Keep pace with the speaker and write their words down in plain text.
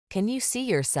Can you see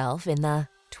yourself in the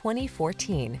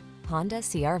 2014 Honda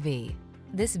CR-V?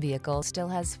 This vehicle still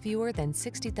has fewer than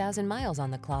 60,000 miles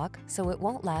on the clock, so it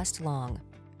won't last long.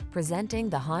 Presenting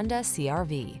the Honda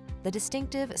CR-V, the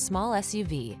distinctive small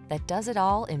SUV that does it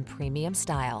all in premium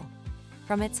style.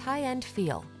 From its high-end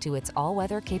feel to its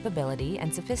all-weather capability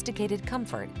and sophisticated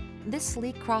comfort, this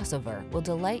sleek crossover will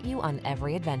delight you on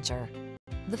every adventure.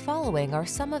 The following are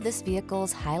some of this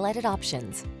vehicle's highlighted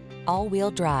options: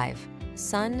 all-wheel drive,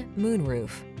 sun,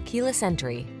 moonroof, keyless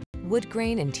entry, wood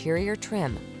grain interior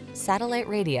trim, satellite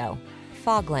radio,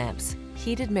 fog lamps,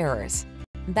 heated mirrors,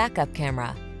 backup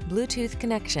camera, Bluetooth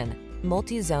connection,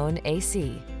 multi-zone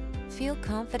AC. Feel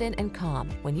confident and calm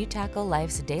when you tackle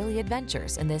life's daily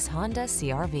adventures in this Honda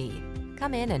CR-V.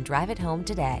 Come in and drive it home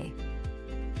today.